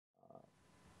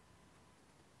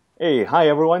Hey, hi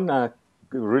everyone.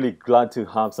 Really glad to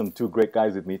have some two great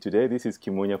guys with me today. This is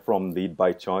Kimunya from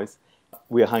LeadByChoice.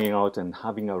 We're hanging out and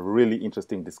having a really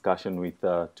interesting discussion with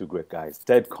two great guys.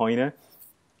 Ted Coiné.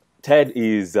 Ted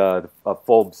is a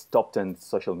Forbes top 10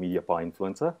 social media power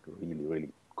influencer. Really, really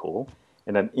cool.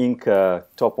 And an Inc.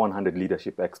 Top 100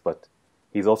 leadership expert.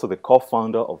 He's also the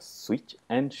co-founder of Switch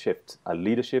and Shift, a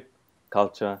leadership,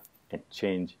 culture, and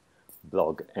change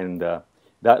blog. And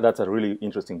that's a really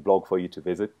interesting blog for you to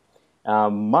visit.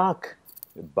 Mark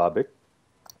Babbitt,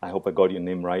 I hope I got your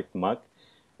name right, Mark.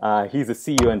 He's the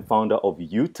CEO and founder of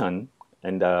U-Turn,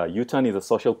 and U-Turn is a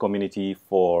social community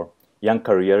for young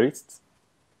careerists,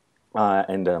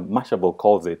 and Mashable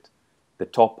calls it the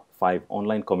top 5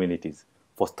 online communities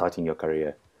for starting your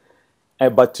career.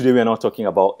 But today we're not talking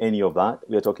about any of that.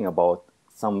 We're talking about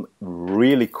some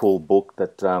really cool book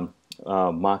that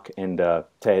Mark and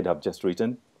Ted have just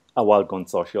written, A World Gone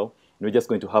Social. And we're just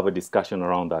going to have a discussion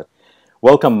around that.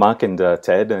 Welcome, Mark and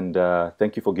Ted, and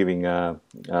thank you for giving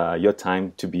your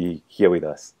time to be here with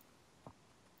us.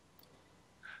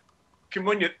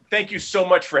 Kimunya, thank you so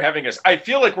much for having us. I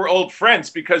feel like we're old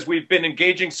friends because we've been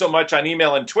engaging so much on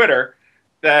email and Twitter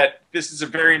that this is a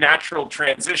very natural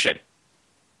transition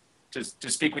to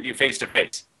speak with you face to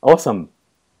face. Awesome.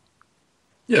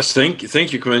 Yes, thank you,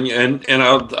 Kimunya. And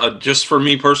I'll just for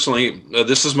me personally,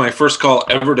 this is my first call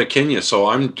ever to Kenya, so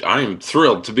I'm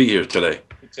thrilled to be here today.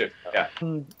 Too. Yeah.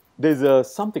 There's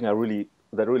something that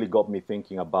really got me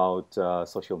thinking about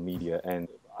social media, and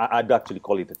I'd actually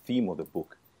call it the theme of the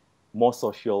book: more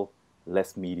social,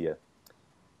 less media.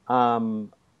 How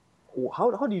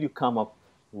did you come up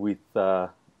with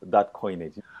that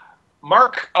coinage?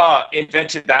 Mark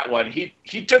invented that one.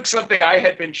 He took something I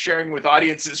had been sharing with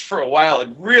audiences for a while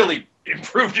and really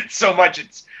improved it so much.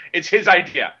 It's his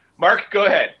idea. Mark, go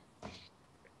ahead.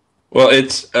 Well,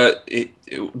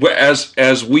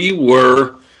 as we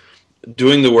were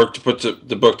doing the work to put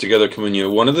the book together,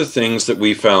 Kimunya, one of the things that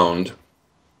we found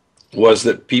was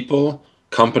that people,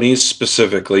 companies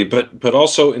specifically, but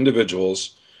also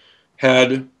individuals,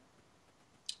 had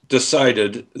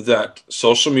decided that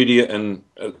social media, and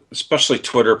especially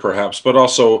Twitter perhaps, but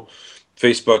also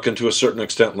Facebook and to a certain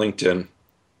extent LinkedIn,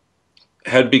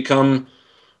 had become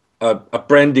a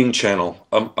branding channel,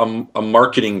 a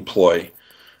marketing ploy.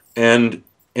 And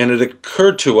it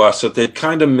occurred to us that they'd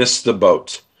kind of missed the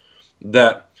boat,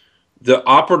 that the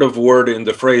operative word in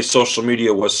the phrase social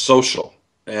media was social.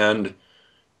 And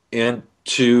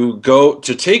to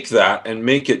take that and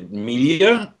make it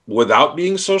media without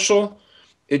being social,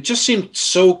 it just seemed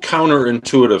so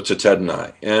counterintuitive to Ted and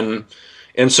I.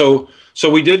 And so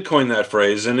we did coin that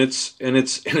phrase, and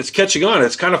it's catching on.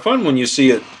 It's kind of fun when you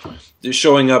see it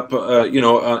showing up,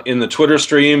 in the Twitter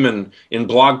stream and in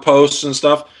blog posts and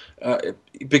stuff.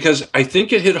 Because I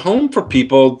think it hit home for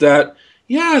people that,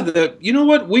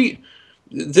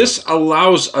 this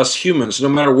allows us humans, no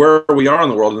matter where we are in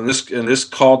the world, and this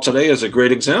call today is a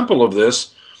great example of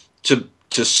this,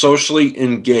 to socially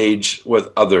engage with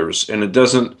others. And it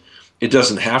doesn't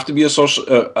have to be a social,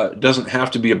 it doesn't have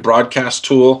to be a broadcast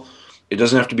tool. It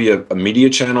doesn't have to be a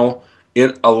media channel.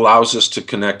 It allows us to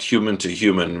connect human to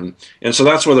human. And so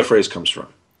that's where the phrase comes from.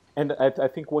 And I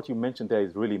think what you mentioned there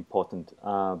is really important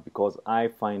because I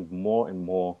find more and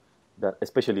more that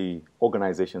especially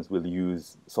organizations will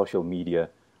use social media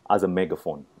as a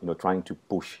megaphone, trying to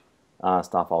push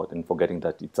stuff out and forgetting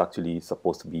that it's actually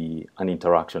supposed to be an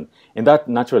interaction. And that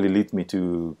naturally leads me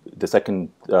to the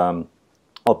second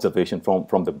observation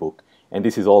from the book. And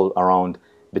this is all around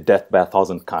the death by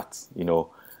 1,000 cuts,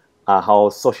 how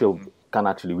social can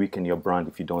actually weaken your brand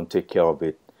if you don't take care of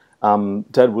it.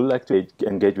 Ted, would you like to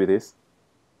engage with this?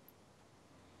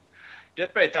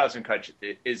 Death by 1,000 cuts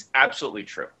is absolutely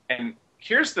true. And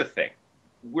here's the thing.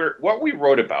 What we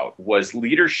wrote about was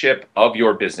leadership of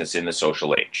your business in the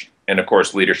social age. And of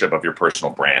course, leadership of your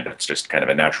personal brand. It's just kind of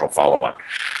a natural follow-on.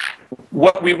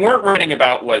 What we weren't writing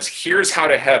about was here's how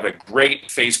to have a great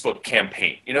Facebook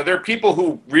campaign. There are people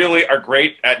who really are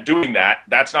great at doing that.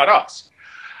 That's not us.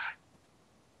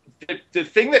 The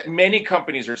thing that many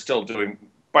companies are still doing,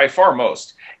 by far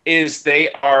most, is they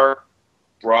are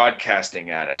broadcasting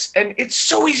at us. And it's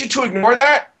so easy to ignore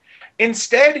that.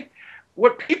 Instead,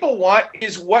 what people want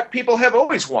is what people have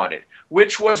always wanted,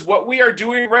 which was what we are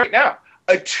doing right now,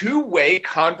 a two-way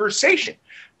conversation.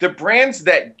 The brands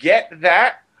that get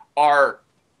that are,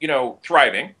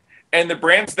 thriving, and the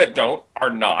brands that don't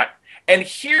are not. And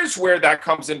here's where that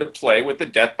comes into play with the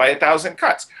death by 1,000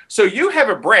 cuts. So you have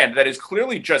a brand that is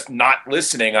clearly just not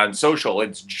listening on social.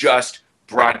 It's just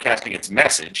broadcasting its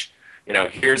message.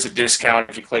 Here's a discount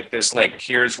if you click this link.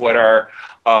 Here's what our,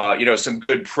 some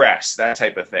good press, that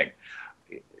type of thing.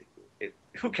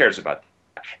 Who cares about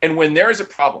that? And when there is a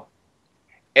problem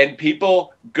and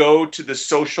people go to the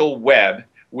social web,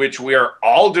 which we are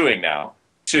all doing now,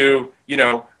 to,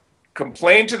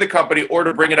 complain to the company or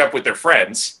to bring it up with their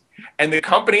friends, and the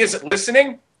company isn't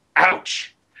listening,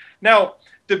 ouch. Now,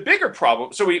 the bigger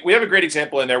problem, so we have a great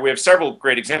example in there. We have several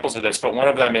great examples of this, but one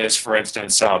of them is, for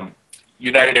instance,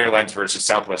 United Airlines versus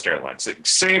Southwest Airlines. The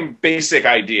same basic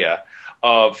idea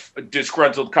of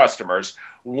disgruntled customers.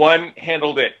 One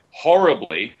handled it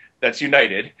horribly, that's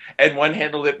United, and one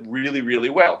handled it really, really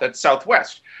well, that's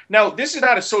Southwest. Now, this is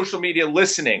not a social media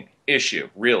listening issue,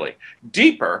 really.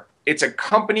 Deeper, it's a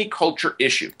company culture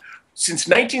issue. Since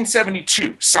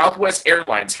 1972, Southwest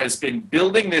Airlines has been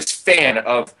building this fan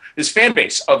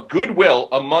base of goodwill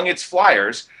among its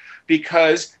flyers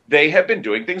because they have been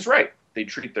doing things right. They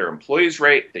treat their employees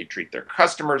right, they treat their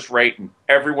customers right, and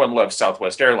everyone loves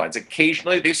Southwest Airlines.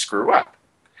 Occasionally, they screw up.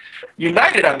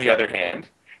 United, on the other hand,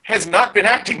 has not been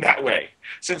acting that way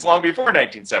since long before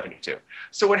 1972.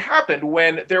 So what happened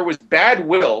when there was bad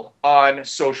will on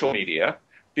social media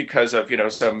because of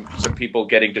some people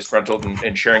getting disgruntled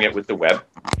and sharing it with the web,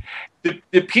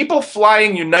 the people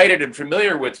flying United and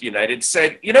familiar with United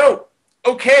said,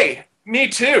 okay, me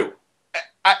too.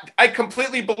 I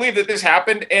completely believe that this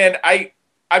happened, and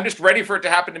I'm just ready for it to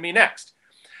happen to me next.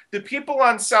 The people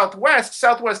on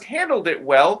Southwest handled it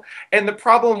well, and the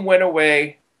problem went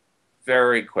away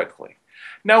very quickly.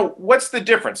 Now, what's the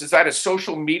difference? Is that a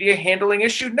social media handling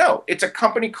issue? No, it's a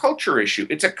company culture issue.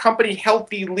 It's a company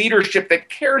healthy leadership that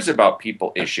cares about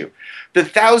people issue. The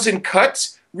 1,000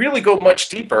 cuts really go much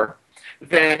deeper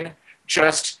than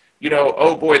just,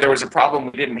 oh boy, there was a problem,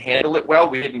 we didn't handle it well,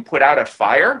 we didn't put out a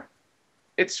fire.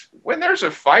 It's when there's a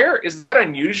fire, is that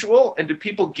unusual? And do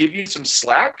people give you some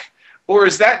slack? Or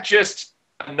is that just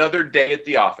another day at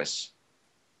the office?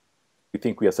 We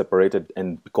think we are separated,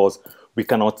 and because we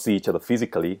cannot see each other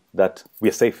physically, that we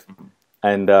are safe.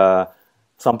 And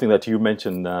something that you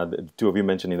mentioned, the two of you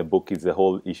mentioned in the book, is the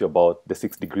whole issue about the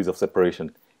 6 degrees of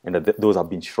separation, and that those have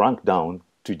been shrunk down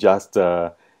to just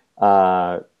 2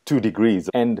 degrees.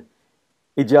 And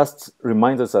it just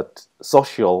reminds us that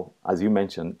social, as you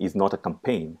mentioned, is not a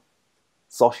campaign.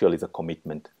 Social is a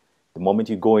commitment. The moment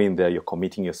you go in there, you're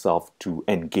committing yourself to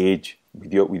engage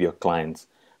with your clients.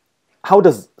 How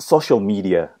does social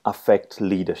media affect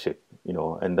leadership?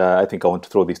 And I think I want to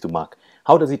throw this to Mark.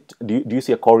 How does it? Do you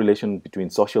see a correlation between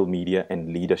social media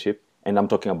and leadership? And I'm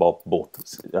talking about both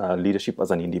leadership as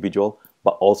an individual,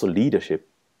 but also leadership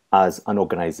as an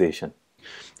organization.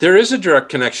 There is a direct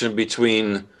connection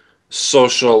between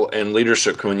social and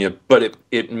leadership, Coiné, but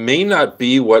it may not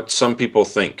be what some people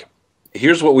think.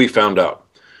 Here's what we found out.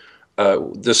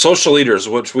 The social leaders,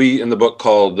 which we in the book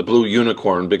call the blue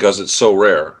unicorn because it's so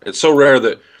rare. It's so rare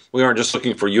that we aren't just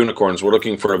looking for unicorns. We're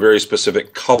looking for a very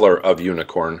specific color of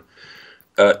unicorn.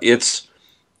 It's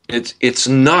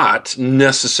not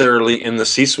necessarily in the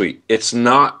C-suite. It's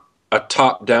not a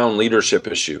top-down leadership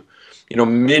issue.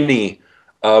 Many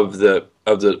of the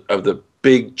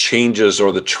big changes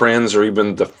or the trends or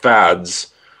even the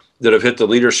fads that have hit the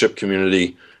leadership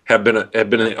community have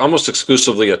been almost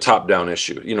exclusively a top-down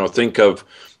issue. Think of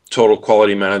total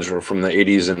quality management from the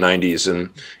 80s and 90s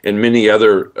and many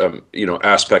other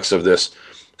aspects of this.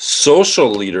 Social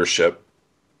leadership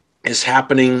is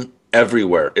happening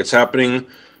everywhere. It's happening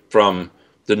from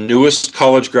the newest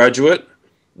college graduate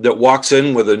that walks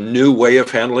in with a new way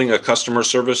of handling a customer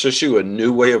service issue, a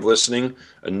new way of listening,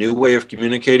 a new way of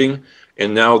communicating,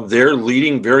 and now they're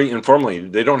leading very informally.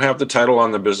 They don't have the title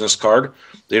on the business card.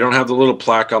 They don't have the little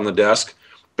plaque on the desk,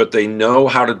 but they know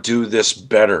how to do this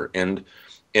better. And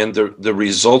the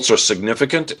results are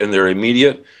significant and they're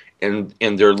immediate, and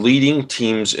they're leading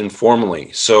teams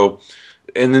informally. So,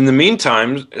 and in the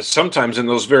meantime, sometimes in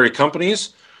those very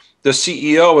companies, the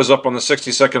CEO is up on the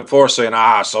 62nd floor saying,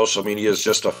 social media is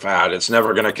just a fad. It's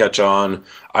never going to catch on.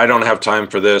 I don't have time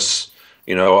for this.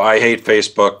 I hate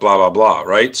Facebook, blah, blah, blah,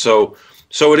 right? So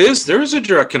there is a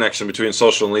direct connection between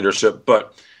social and leadership,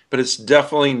 but it's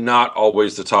definitely not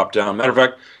always the top-down. Matter of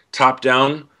fact,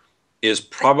 top-down is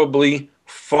probably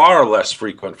far less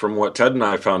frequent from what Ted and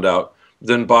I found out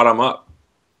than bottom-up.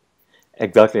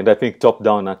 Exactly, and I think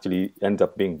top-down actually ends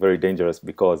up being very dangerous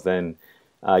because then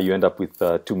you end up with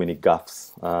too many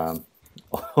gaffes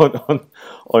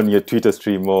on your Twitter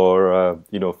stream or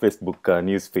Facebook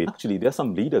newsfeed. Actually, there are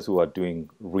some leaders who are doing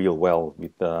real well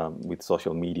with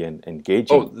social media and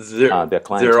engaging their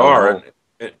clients. There are.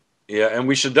 Yeah, and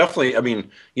we should definitely,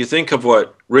 you think of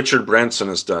what Richard Branson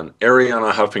has done,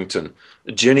 Arianna Huffington,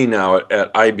 Jenny now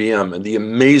at IBM, and the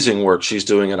amazing work she's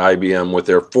doing at IBM with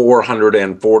their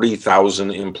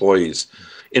 440,000 employees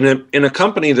in a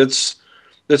company that's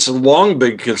that's long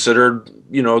been considered,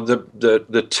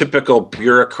 the typical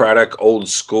bureaucratic, old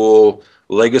school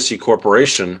legacy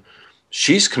corporation.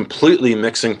 She's completely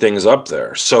mixing things up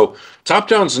there. So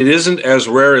top-down, it isn't as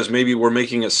rare as maybe we're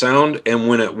making it sound. And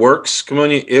when it works,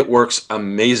 Kimoni, it works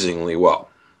amazingly well.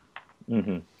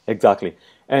 Mm-hmm. Exactly.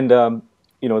 And,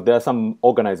 there are some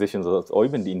organizations or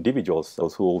even the individuals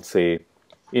who will say,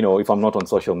 if I'm not on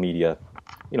social media,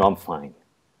 I'm fine.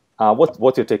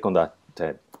 What's your take on that,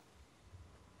 Ted?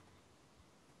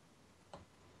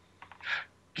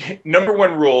 Number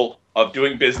one rule of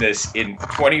doing business in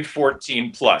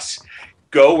 2014 plus,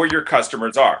 go where your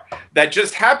customers are. That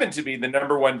just happened to be the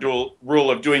number one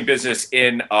rule of doing business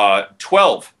in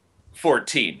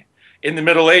 1214, in the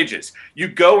Middle Ages. You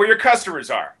go where your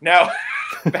customers are. Now,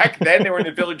 back then they were in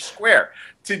the village square.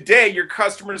 Today, your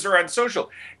customers are on social.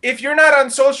 If you're not on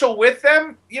social with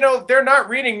them, they're not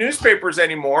reading newspapers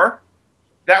anymore.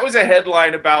 That was a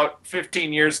headline about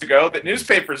 15 years ago that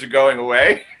newspapers are going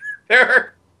away. In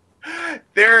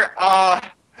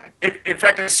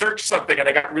fact, I searched something and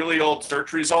I got really old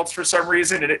search results for some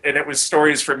reason, and it was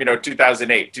stories from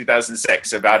 2008,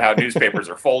 2006 about how newspapers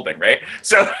are folding, right?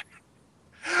 So,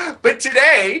 but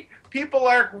today people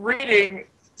aren't reading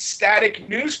static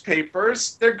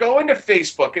newspapers. They're going to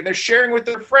Facebook and they're sharing with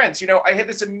their friends. I had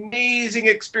this amazing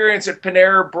experience at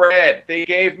Panera Bread. They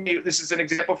gave me, this is an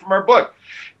example from our book,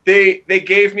 they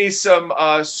gave me some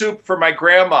soup for my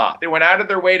grandma. They went out of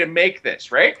their way to make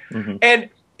this, right? Mm-hmm. And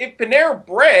if Panera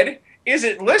Bread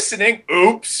isn't listening,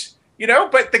 oops,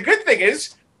 but the good thing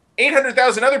is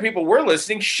 800,000 other people were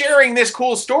listening, sharing this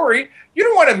cool story. You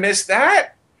don't want to miss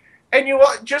that. And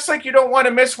just like you don't want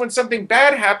to miss when something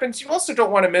bad happens, you also don't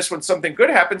want to miss when something good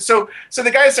happens. So the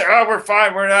guys say, oh, we're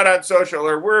fine, we're not on social,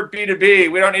 or we're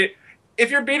B2B, we don't need it. If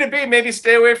you're B2B, maybe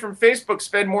stay away from Facebook,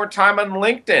 spend more time on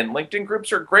LinkedIn. LinkedIn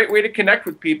groups are a great way to connect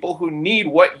with people who need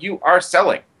what you are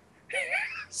selling.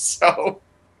 So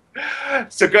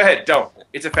go ahead, don't.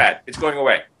 It's a fad. It's going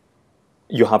away.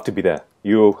 You have to be there.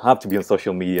 You have to be on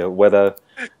social media,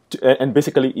 and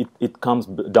basically it comes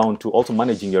down to also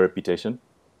managing your reputation.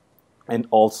 And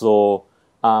also,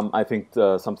 I think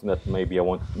something that maybe I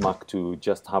want Mark to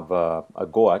just have a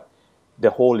go at,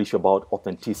 the whole issue about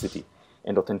authenticity.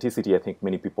 And authenticity, I think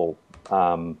many people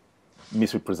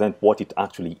misrepresent what it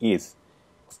actually is.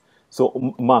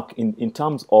 So, Mark, in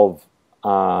terms of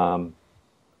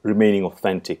remaining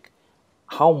authentic,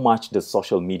 how much does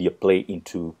social media play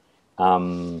into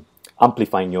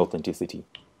amplifying your authenticity?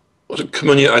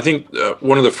 Kimoni, I think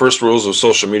one of the first rules of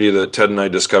social media that Ted and I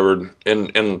discovered,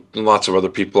 and lots of other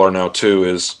people are now too,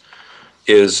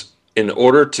 is in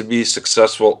order to be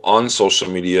successful on social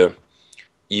media,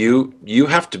 you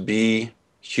have to be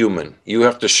human. You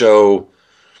have to show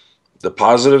the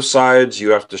positive sides.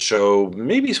 You have to show,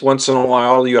 maybe once in a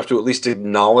while, you have to at least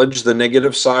acknowledge the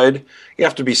negative side. You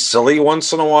have to be silly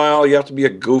once in a while. You have to be a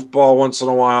goofball once in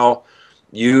a while.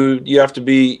 You have to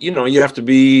be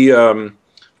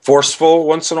forceful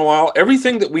once in a while.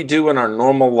 Everything that we do in our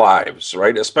normal lives,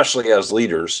 right, especially as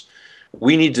leaders,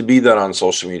 we need to be that on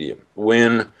social media.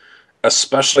 When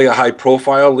especially a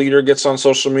high-profile leader gets on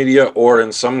social media, or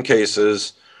in some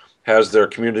cases has their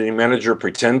community manager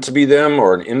pretend to be them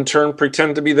or an intern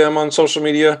pretend to be them on social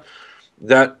media,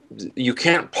 that you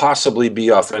can't possibly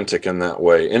be authentic in that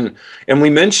way. And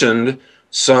we mentioned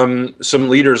some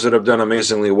leaders that have done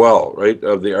amazingly well, right?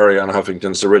 Of the Arianna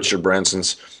Huffingtons, the Richard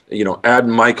Bransons, add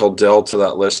Michael Dell to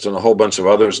that list and a whole bunch of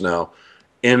others now.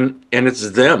 And it's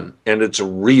them, and it's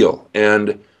real,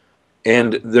 and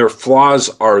their flaws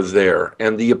are there,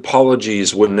 and the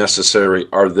apologies when necessary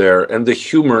are there, and the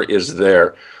humor is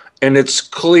there. And it's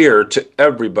clear to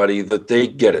everybody that they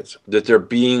get it, that they're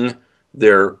being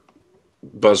their,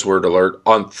 buzzword alert,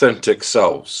 authentic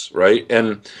selves, right?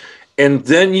 And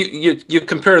then you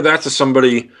compare that to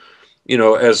somebody,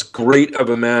 as great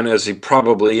of a man as he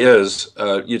probably is,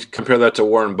 you compare that to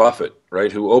Warren Buffett,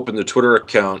 right, who opened the Twitter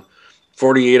account,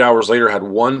 48 hours later had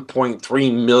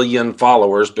 1.3 million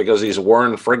followers because he's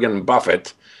Warren friggin'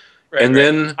 Buffett. Right, and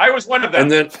then I was one of them.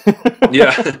 And then,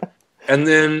 yeah. And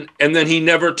then he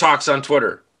never talks on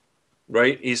Twitter,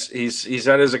 right? He's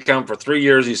had his account for 3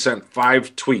 years. He sent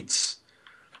 5 tweets,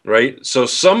 right? So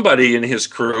somebody in his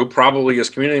crew, probably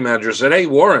his community manager, said, "Hey,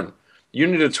 Warren, you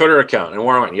need a Twitter account." And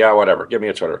Warren went, "Yeah, whatever. Give me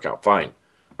a Twitter account. Fine."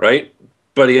 Right?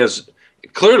 But he has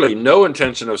clearly no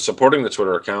intention of supporting the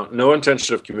Twitter account, no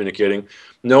intention of communicating,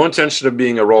 no intention of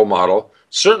being a role model,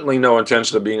 certainly no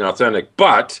intention of being authentic.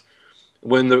 But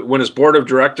when his board of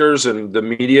directors and the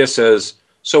media says,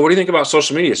 "So what do you think about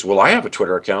social media?" He says, "Well, I have a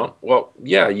Twitter account." Well,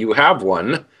 yeah, you have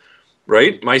one,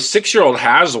 right? My 6-year-old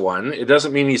has one. It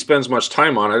doesn't mean he spends much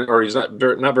time on it, or he's not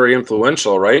very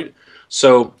influential, right?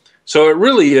 So it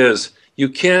really is. You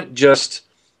can't just,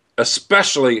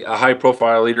 especially a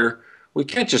high-profile leader, we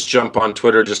can't just jump on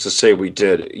Twitter just to say we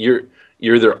did. You're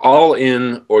either all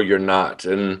in or you're not.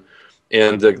 And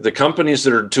the companies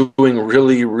that are doing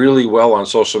really, really well on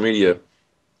social media,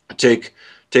 take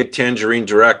Tangerine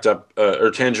Direct up,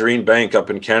 or Tangerine Bank up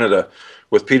in Canada,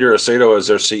 with Peter Aceto as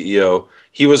their CEO.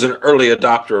 He was an early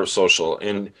adopter of social,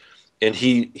 and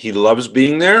he loves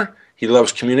being there. He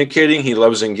loves communicating. He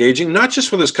loves engaging, not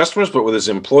just with his customers, but with his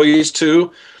employees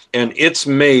too. And it's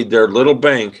made their little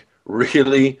bank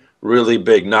really, really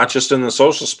big, not just in the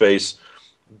social space,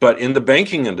 but in the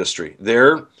banking industry.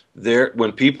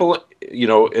 When people,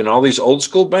 in all these old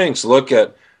school banks look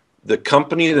at the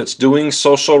company that's doing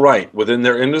social right within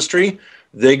their industry,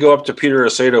 they go up to Peter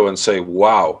Aceto and say,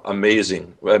 wow,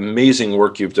 amazing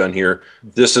work you've done here.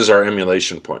 This is our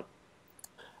emulation point.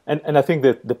 And I think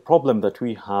that the problem that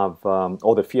we have,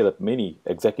 or the fear that many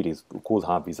executives could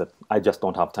have, is that I just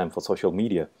don't have time for social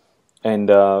media. And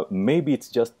maybe it's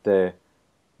just the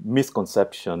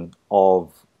misconception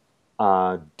of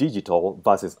digital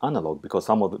versus analog, because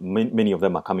many of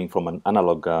them are coming from an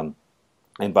analog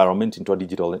environment into a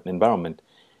digital environment.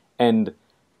 And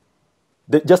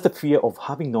just the fear of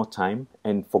having no time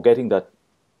and forgetting that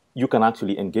you can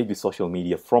actually engage with social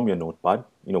media from your notepad,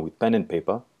 with pen and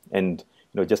paper, and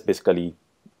just basically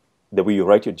the way you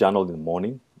write your journal in the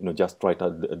morning, just write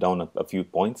down a few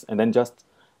points and then just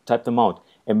type them out.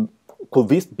 And could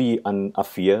this be a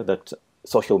fear that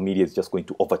social media is just going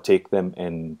to overtake them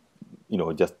and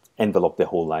just envelop their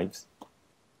whole lives?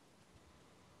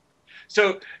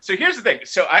 So here's the thing.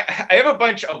 So I have a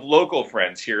bunch of local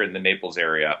friends here in the Naples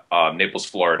area, Naples,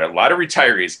 Florida, a lot of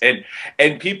retirees,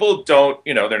 and people don't,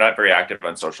 they're not very active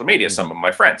on social media, some of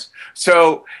my friends.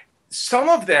 So some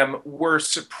of them were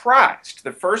surprised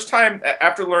the first time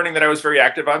after learning that I was very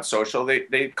active on social.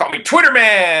 They called me Twitter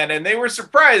man, and they were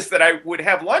surprised that I would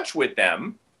have lunch with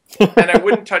them and I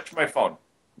wouldn't touch my phone,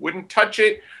 wouldn't touch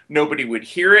it. Nobody would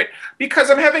hear it because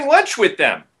I'm having lunch with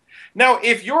them. Now,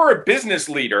 if you're a business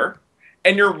leader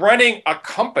and you're running a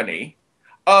company,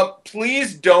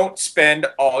 please don't spend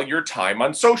all your time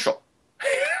on social.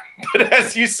 But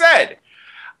as you said,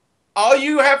 all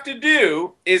you have to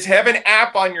do is have an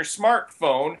app on your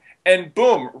smartphone and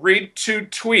boom, read 2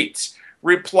 tweets,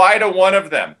 reply to one of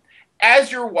them.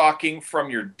 As you're walking from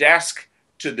your desk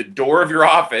to the door of your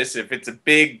office, if it's a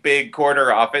big, big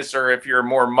corner office, or if you're a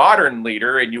more modern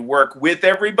leader and you work with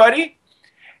everybody,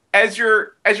 as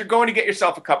you're going to get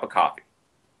yourself a cup of coffee,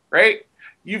 right?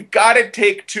 You've got to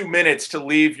take 2 minutes to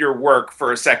leave your work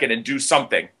for a second and do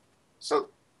something. So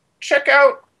check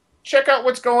out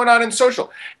what's going on in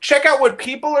social. Check out what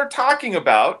people are talking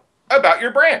about your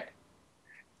brand.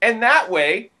 And that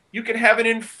way you can have an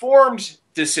informed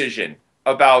decision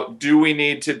about, do we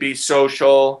need to be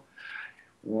social?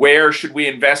 Where should we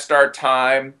invest our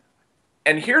time?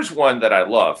 And here's one that I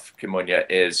love, Kimunya,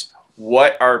 is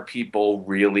what are people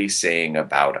really saying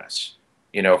about us?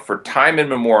 For time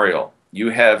immemorial, you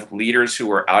have leaders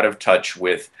who are out of touch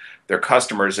with their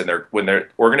customers, and when their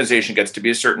organization gets to be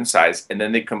a certain size, and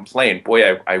then they complain,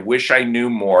 boy, I wish I knew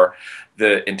more.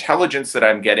 The intelligence that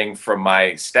I'm getting from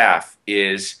my staff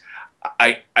is,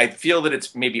 I feel that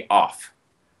it's maybe off.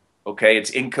 Okay,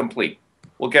 it's incomplete.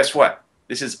 Well, guess what?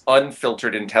 This is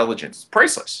unfiltered intelligence. It's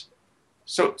priceless.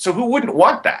 So who wouldn't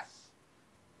want that?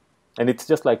 And it's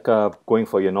just like going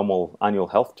for your normal annual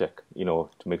health check, to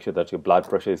make sure that your blood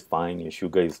pressure is fine, your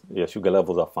sugar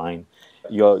levels are fine,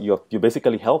 you're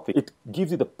basically healthy. It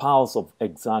gives you the pulse of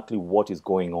exactly what is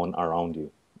going on around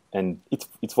you, and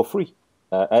it's for free.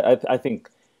 I think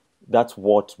that's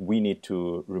what we need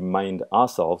to remind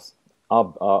ourselves,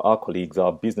 our colleagues,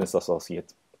 our business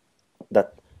associates,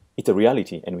 that it's a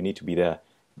reality and we need to be there.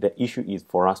 The issue is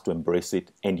for us to embrace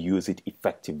it and use it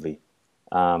effectively.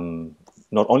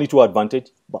 Not only to our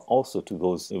advantage, but also to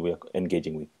those who we are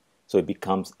engaging with. So it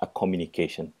becomes a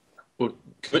communication. Well,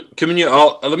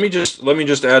 Kimunya, let me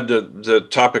just add to the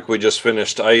topic we just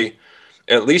finished.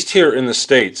 At least here in the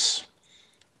States,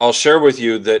 I'll share with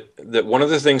you that one of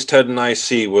the things Ted and I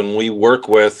see when we work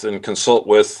with and consult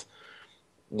with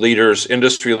leaders,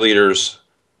 industry leaders,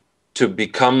 to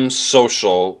become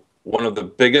social, one of the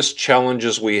biggest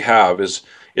challenges we have is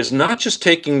not just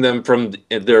taking them from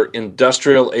their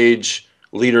industrial age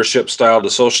leadership style to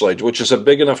social age, which is a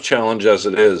big enough challenge as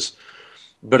it is,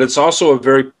 but it's also a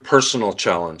very personal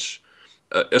challenge.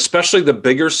 Especially the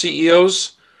bigger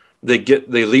CEOs, they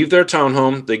leave their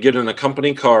townhome, they get in a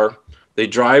company car, the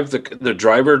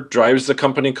driver drives the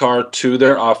company car to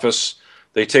their office,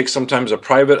 They take sometimes a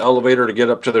private elevator to get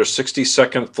up to their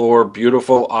 62nd floor,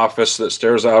 beautiful office that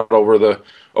stares out over the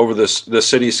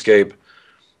cityscape,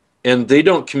 and they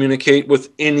don't communicate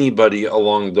with anybody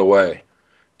along the way.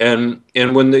 And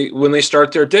when they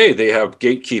start their day, they have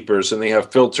gatekeepers and they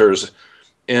have filters,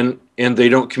 and they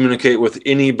don't communicate with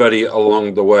anybody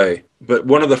along the way. But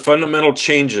one of the fundamental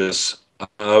changes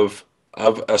of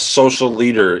a social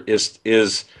leader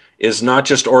is not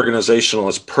just organizational,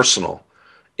 it's personal.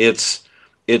 It's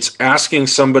asking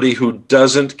somebody who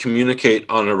doesn't communicate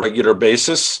on a regular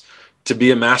basis to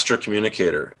be a master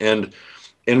communicator. And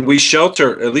we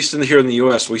shelter, at least here in the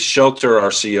US, we shelter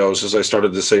our CEOs, as I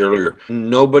started to say earlier.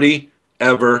 Nobody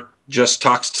ever just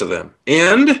talks to them.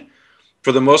 And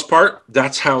for the most part,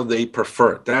 that's how they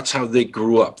prefer it. That's how they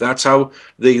grew up. That's how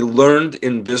they learned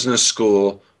in business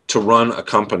school to run a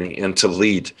company and to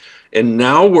lead. And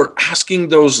now we're asking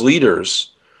those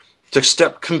leaders to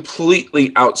step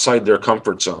completely outside their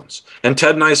comfort zones. And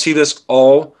Ted and I see this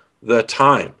all the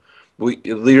time.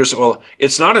 Leaders, well,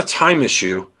 it's not a time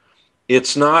issue.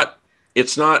 It's not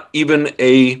even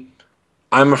a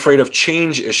I'm afraid of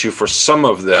change issue for some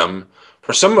of them.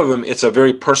 For some of them, it's a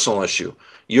very personal issue.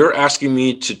 You're asking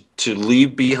me to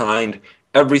leave behind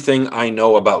everything I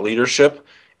know about leadership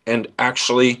and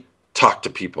actually talk to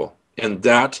people. And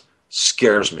that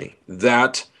scares me.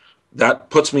 That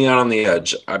puts me out on the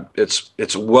edge.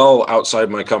 It's well outside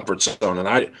my comfort zone. And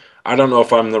I don't know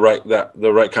if I'm the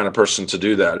right kind of person to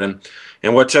do that.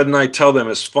 And what Ted and I tell them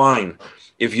is fine.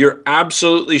 If you're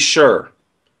absolutely sure,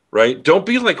 right? Don't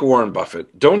be like Warren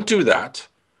Buffett. Don't do that,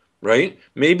 right?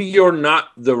 Maybe you're not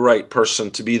the right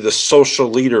person to be the social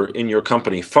leader in your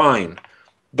company. Fine,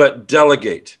 but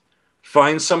delegate.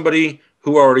 Find somebody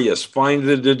who already is. Find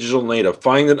the digital native.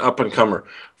 Find an up-and-comer.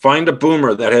 Find a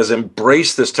boomer that has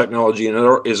embraced this technology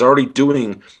and is already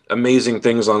doing amazing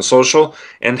things on social,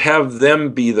 and have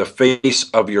them be the face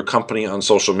of your company on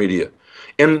social media.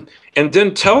 And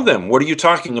then tell them, what are you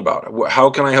talking about? How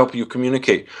can I help you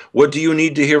communicate? What do you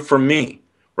need to hear from me?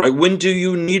 Right? When do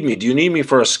you need me? Do you need me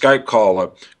for a Skype call, a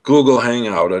Google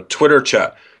Hangout, a Twitter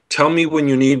chat? Tell me when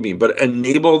you need me, but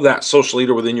enable that social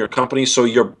leader within your company so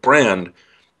your brand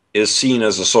is seen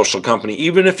as a social company,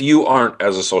 even if you aren't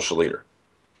as a social leader.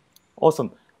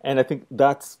 Awesome. And I think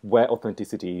that's where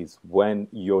authenticity is. When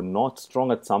you're not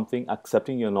strong at something,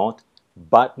 accepting you're not,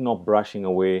 but not brushing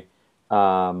away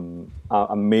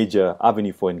a major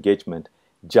avenue for engagement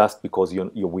just because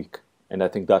you're weak. And I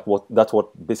think that's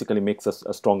what basically makes us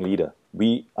a strong leader.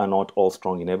 We are not all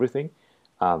strong in everything.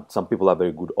 Some people are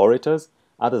very good orators.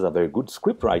 Others are very good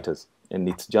script writers. And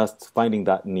it's just finding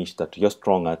that niche that you're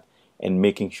strong at and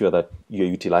making sure that you're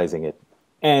utilizing it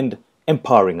and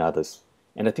empowering others.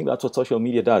 And I think that's what social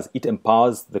media does. It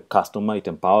empowers the customer. It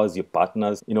empowers your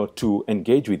partners, to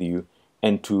engage with you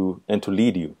and to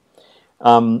lead you.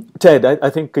 Ted, I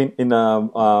think in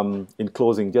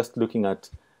closing, just looking at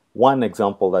one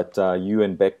example that you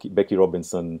and Becky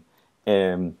Robinson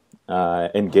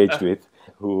engaged with,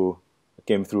 who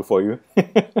came through for you.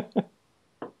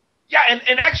 Yeah,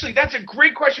 and actually, that's a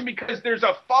great question because there's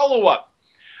a follow-up.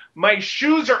 My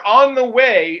shoes are on the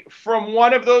way from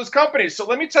one of those companies. So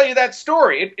let me tell you that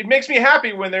story. It makes me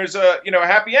happy when there's a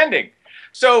happy ending.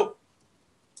 So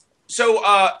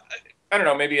I don't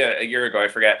know, maybe a year ago, I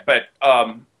forget, but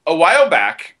a while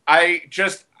back, I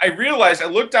realized, I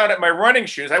looked down at my running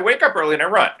shoes. I wake up early and I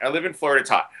run. I live in Florida, it's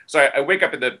hot. So I wake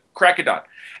up at the crack of dawn.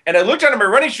 And I looked down at my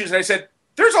running shoes and I said,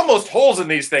 there's almost holes in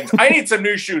these things. I need some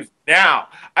new shoes now.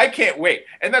 I can't wait.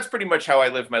 And that's pretty much how I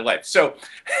live my life. So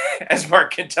as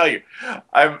Mark can tell you,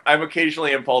 I'm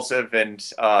occasionally impulsive, and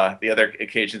the other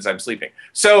occasions I'm sleeping.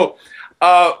 So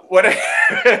so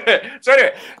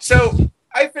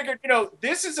I figured,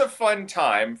 this is a fun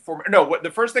time for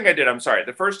the first thing I did,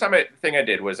 the first thing I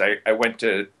did was I went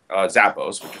to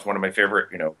Zappos, which is one of my favorite,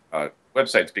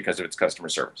 websites because of its customer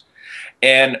service.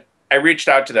 And I reached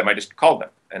out to them. I just called them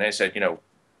and I said,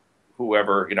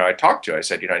 whoever, I talked to, I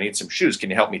said, I need some shoes. Can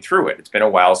you help me through it? It's been a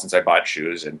while since I bought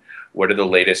shoes, and what are the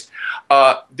latest?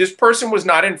 This person was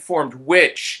not informed,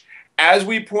 which, as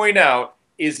we point out,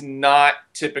 is not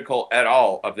typical at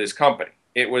all of this company.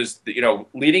 It was,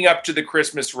 leading up to the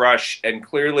Christmas rush, and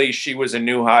clearly she was a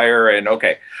new hire. And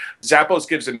okay, Zappos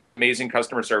gives amazing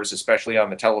customer service, especially on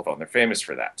the telephone. They're famous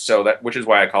for that. Which is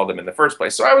why I called them in the first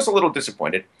place. So I was a little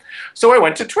disappointed. So I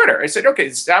went to Twitter. I said, okay,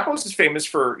 Zappos is famous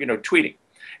for, tweeting.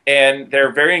 And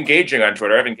they're very engaging on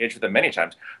Twitter. I've engaged with them many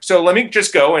times. So let me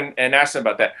just go and ask them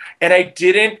about that. And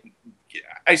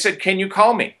I said, can you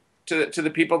call me to the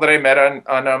people that I met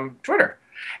on Twitter?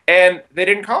 And they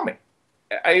didn't call me.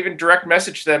 I even direct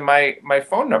messaged them my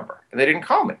phone number, and they didn't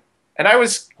call me. And I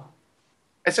was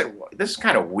I said, well, this is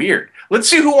kind of weird. Let's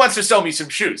see who wants to sell me some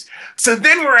shoes. So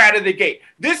then we're out of the gate.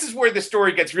 This is where the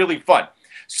story gets really fun.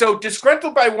 So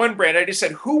disgruntled by one brand, I just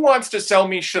said, who wants to sell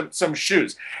me some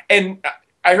shoes? And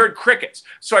I heard crickets.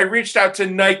 So I reached out to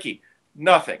Nike.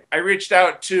 Nothing. I reached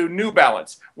out to New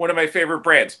Balance, one of my favorite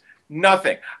brands.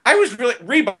 Nothing. I was really,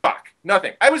 Reebok.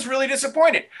 Nothing. I was really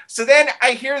disappointed. So then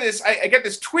I hear this, I get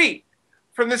this tweet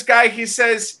from this guy. He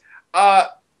says,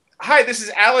 hi, this is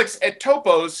Alex at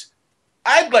Topos.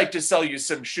 I'd like to sell you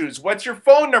some shoes. What's your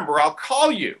phone number? I'll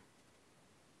call you.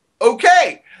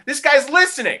 Okay, this guy's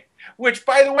listening, which,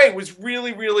 by the way, was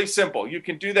really, really simple. You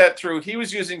can do that through, he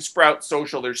was using Sprout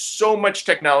Social. There's so much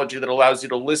technology that allows you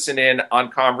to listen in on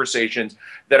conversations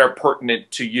that are pertinent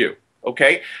to you,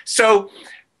 okay? So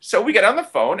we get on the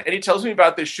phone, and he tells me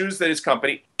about the shoes that his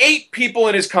company, 8 people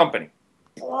in his company,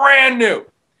 brand new.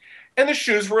 And the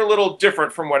shoes were a little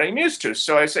different from what I'm used to.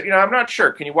 So I said, I'm not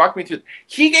sure. Can you walk me through?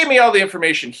 He gave me all the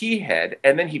information he had,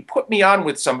 and then he put me on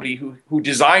with somebody who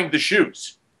designed the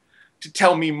shoes to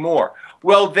tell me more.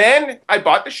 Well, then I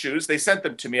bought the shoes. They sent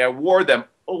them to me. I wore them,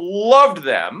 loved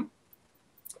them,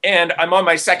 and I'm on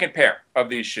my second pair of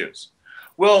these shoes.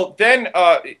 Well, then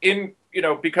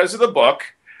because of the book,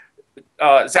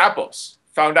 Zappos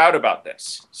found out about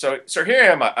this. So here I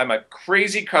am. I'm a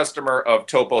crazy customer of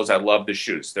Topos. I love the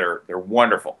shoes. They're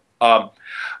wonderful. But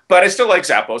I still like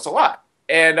Zappos a lot.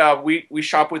 And we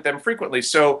shop with them frequently.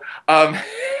 So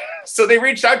so they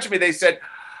reached out to me. They said,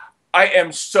 I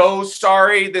am so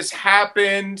sorry this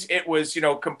happened. It was,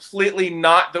 completely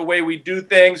not the way we do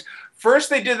things. First,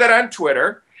 they did that on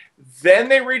Twitter. Then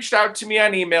they reached out to me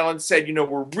on email and said,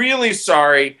 we're really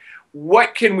sorry.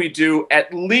 What can we do?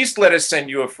 At least let us send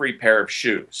you a free pair of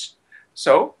shoes.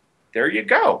 So there you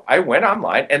go. I went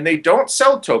online, and they don't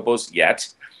sell Topos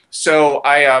yet. So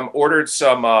I ordered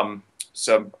some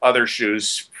other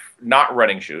shoes, not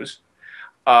running shoes,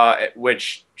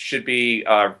 which should be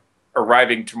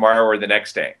arriving tomorrow or the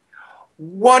next day.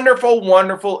 Wonderful,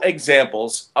 wonderful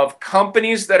examples of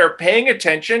companies that are paying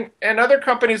attention and other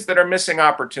companies that are missing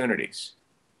opportunities.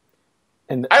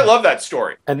 And I love that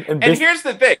story. And here's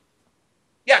the thing.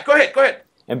 Yeah, go ahead.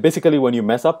 And basically, when you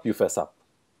mess up, you fess up.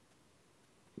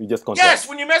 You just can't. Yes,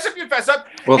 when you mess up, you fess up.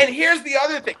 Well, and here's the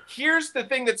other thing. Here's the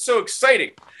thing that's so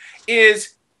exciting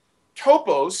is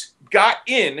Topos got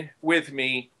in with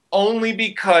me only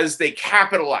because they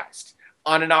capitalized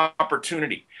on an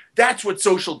opportunity. That's what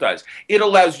social does. It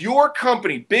allows your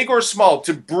company, big or small,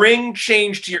 to bring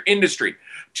change to your industry,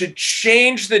 to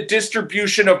change the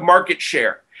distribution of market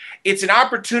share. It's an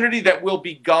opportunity that will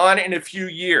be gone in a few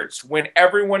years when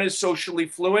everyone is socially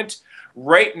fluent.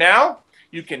 Right now,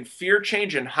 you can fear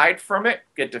change and hide from it,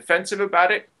 get defensive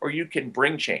about it, or you can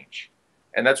bring change.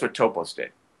 And that's what Topos did.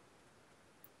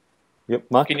 Yep,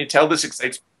 Mark? Can you tell this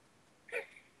excites me?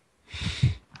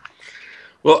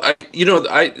 Well,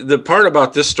 the part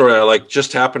about this story I like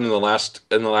just happened in the last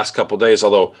couple of days.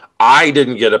 Although I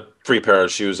didn't get a free pair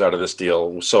of shoes out of this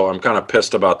deal, so I'm kind of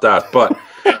pissed about that. But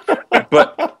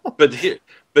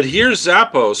but here's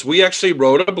Zappos. We actually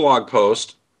wrote a blog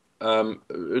post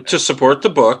to support the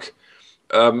book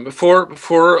for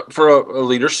a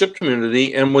leadership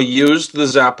community, and we used the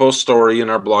Zappos story in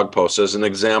our blog post as an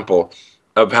example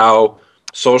of how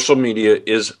social media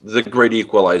is the great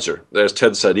equalizer. As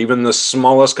Ted said, even the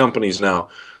smallest companies now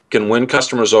can win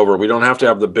customers over. We don't have to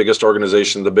have the biggest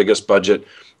organization, the biggest budget,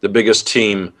 the biggest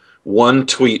team. One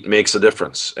tweet makes a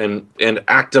difference, and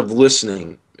active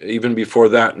listening even before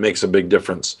that makes a big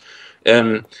difference.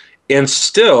 And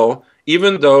still,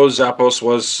 even though Zappos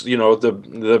was, the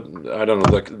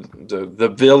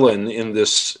villain in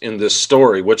this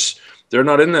story, which they're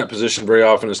not in that position very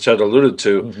often, as Ted alluded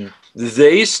to,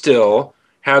 they still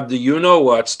had the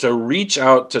you-know-whats to reach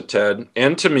out to Ted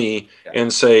and to me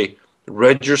and say,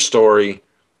 read your story,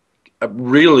 I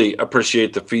really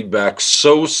appreciate the feedback,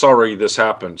 so sorry this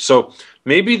happened. So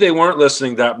maybe they weren't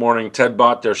listening that morning, Ted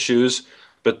bought their shoes,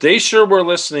 but they sure were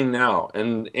listening now.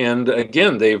 And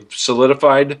again, they've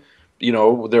solidified,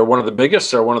 they're one of the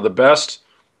biggest, they're one of the best,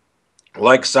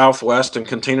 like Southwest and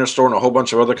Container Store and a whole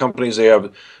bunch of other companies. They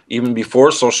have, even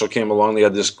before social came along, they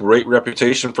had this great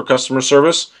reputation for customer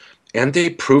service, and they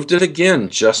proved it again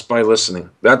just by listening.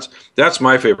 That's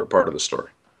my favorite part of the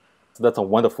story. So that's a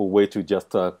wonderful way to just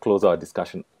close our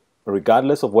discussion.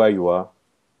 Regardless of where you are,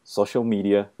 social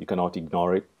media, you cannot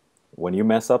ignore it. When you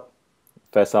mess up,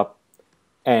 fess up,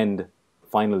 and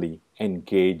finally,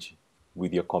 engage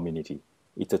with your community.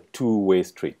 It's a two-way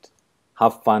street.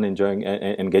 Have fun enjoying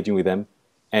and engaging with them,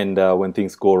 and when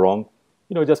things go wrong,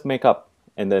 just make up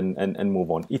and then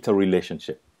move on. It's a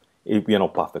relationship. We are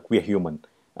not perfect. We are human.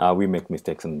 We make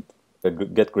mistakes and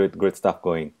get great stuff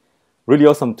going. Really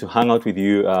awesome to hang out with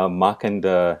you, Mark and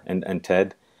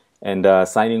Ted. And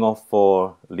signing off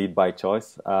for Lead by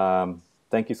Choice.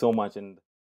 Thank you so much. And